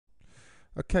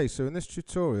Okay, so in this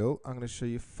tutorial I'm going to show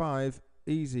you 5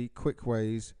 easy, quick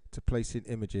ways to place in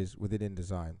images within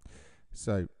InDesign.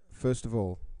 So first of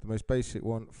all, the most basic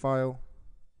one, File,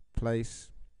 Place,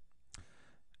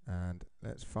 and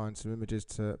let's find some images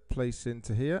to place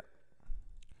into here,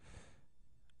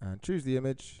 and choose the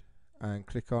image and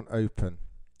click on Open.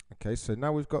 Okay, so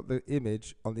now we've got the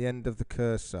image on the end of the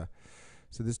cursor.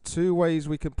 So there's 2 ways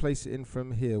we can place it in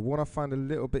from here. One I find a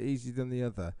little bit easier than the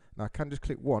other. Now I can just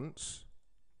click once,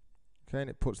 okay, and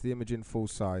it puts the image in full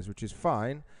size, which is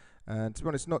fine. And to be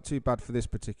honest, not too bad for this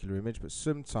particular image, but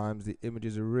sometimes the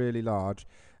images are really large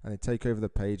and they take over the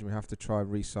page and we have to try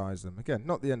and resize them. Again,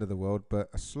 not the end of the world, but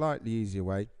a slightly easier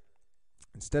way.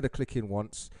 Instead of clicking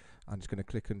once, I'm just going to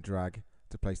click and drag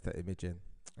to place that image in.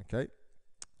 Okay,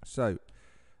 so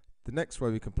the next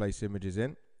way we can place images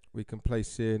in, we can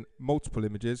place in multiple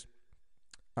images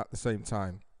at the same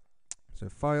time. So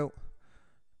File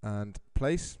and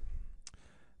Place.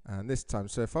 And this time,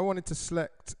 so if I wanted to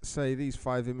select, say, these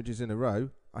 5 images in a row,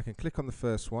 I can click on the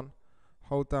first one,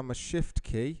 hold down my Shift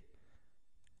key,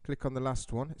 click on the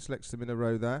last one, it selects them in a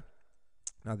row there.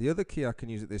 Now the other key I can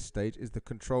use at this stage is the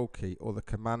Control key or the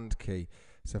Command key.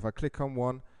 So if I click on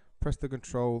one, press the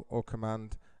Control or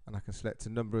Command, and I can select a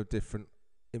number of different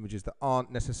images that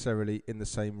aren't necessarily in the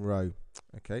same row.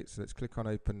 Okay, so let's click on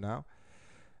Open now,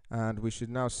 and we should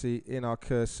now see in our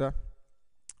cursor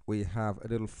we have a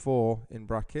little 4 in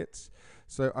brackets.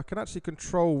 So I can actually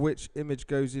control which image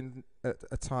goes in at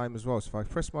a time as well. So if I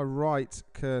press my right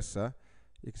cursor,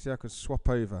 you can see I can swap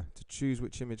over to choose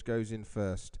which image goes in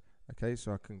first. Okay,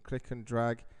 so I can click and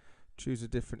drag, choose a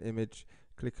different image,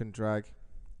 click and drag,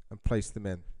 and place them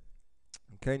in.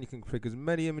 Okay, and you can pick as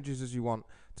many images as you want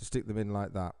to stick them in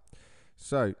like that.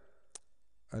 So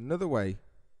another way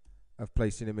of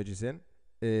placing images in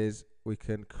is we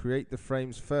can create the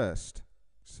frames first.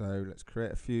 So let's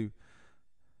create a few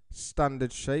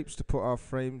standard shapes to put our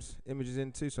frames images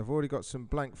into. So I've already got some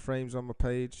blank frames on my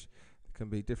page. It can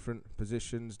be different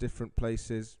positions, different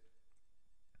places.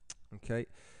 Okay,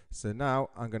 so now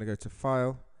I'm going to go to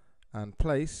File and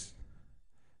Place,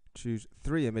 choose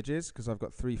 3 images because I've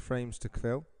got 3 frames to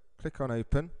fill, click on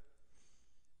Open.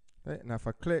 Okay, now if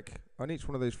I click on each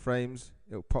one of those frames,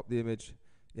 it will pop the image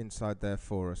inside there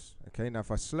for us. Okay, now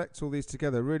if I select all these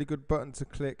together, a really good button to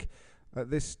click at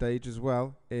this stage as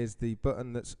well is the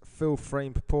button that's Fill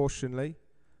Frame Proportionally.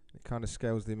 It kind of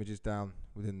scales the images down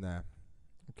within there.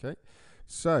 Okay,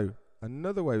 so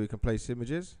another way we can place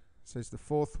images, so it's the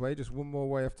 4th way, just one more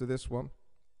way after this one,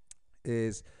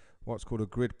 is what's called a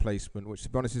grid placement, which to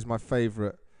be honest is my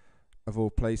favorite of all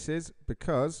places,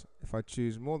 because if I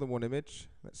choose more than one image,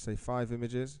 let's say 5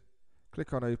 images,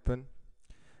 click on Open,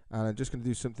 and I'm just going to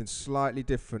do something slightly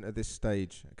different at this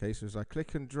stage. Okay, so as I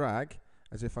click and drag,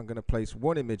 as if I'm going to place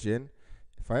one image in,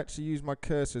 if I actually use my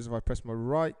cursors, if I press my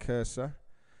right cursor,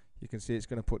 you can see it's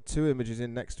going to put 2 images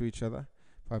in next to each other.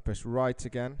 If I press right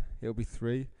again, it'll be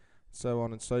 3, so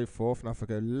on and so forth. Now if I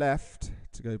go left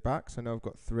to go back, so now I've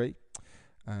got 3,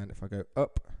 and if I go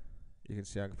up, you can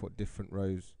see I can put different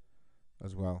rows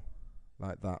as well,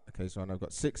 like that. Okay, so now I've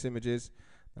got 6 images,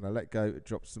 and I let go, it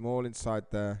drops them all inside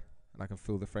there, and I can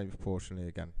fill the frame proportionally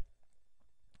again.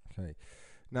 Okay,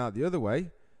 now the other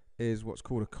way is what's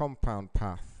called a compound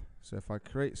path. So if I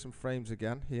create some frames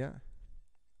again here,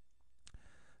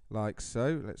 like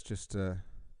so, let's just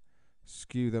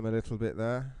skew them a little bit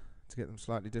there to get them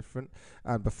slightly different.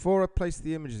 And before I place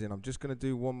the images in, I'm just going to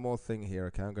do one more thing here.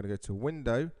 Okay, I'm going to go to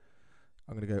Window,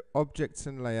 I'm going to go Objects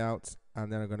and Layout,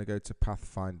 and then I'm going to go to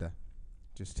Pathfinder,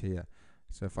 just here.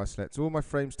 So if I select all my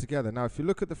frames together, now if you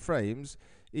look at the frames,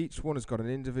 each one has got an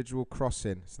individual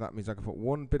crossing, so that means I can put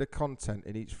one bit of content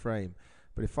in each frame.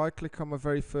 But if I click on my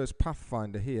very first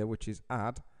Pathfinder here, which is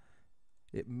Add,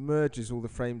 it merges all the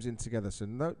frames in together. So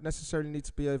don't necessarily need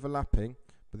to be overlapping,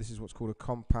 but this is what's called a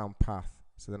compound path.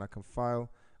 So then I can file,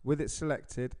 with it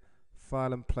selected,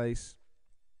 File and Place,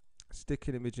 stick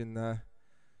an image in there,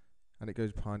 and it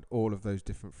goes behind all of those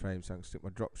different frames. So I can stick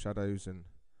my drop shadows and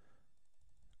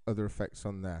other effects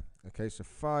on there. Okay, so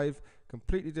 5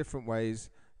 completely different ways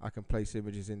I can place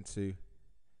images into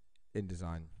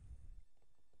InDesign.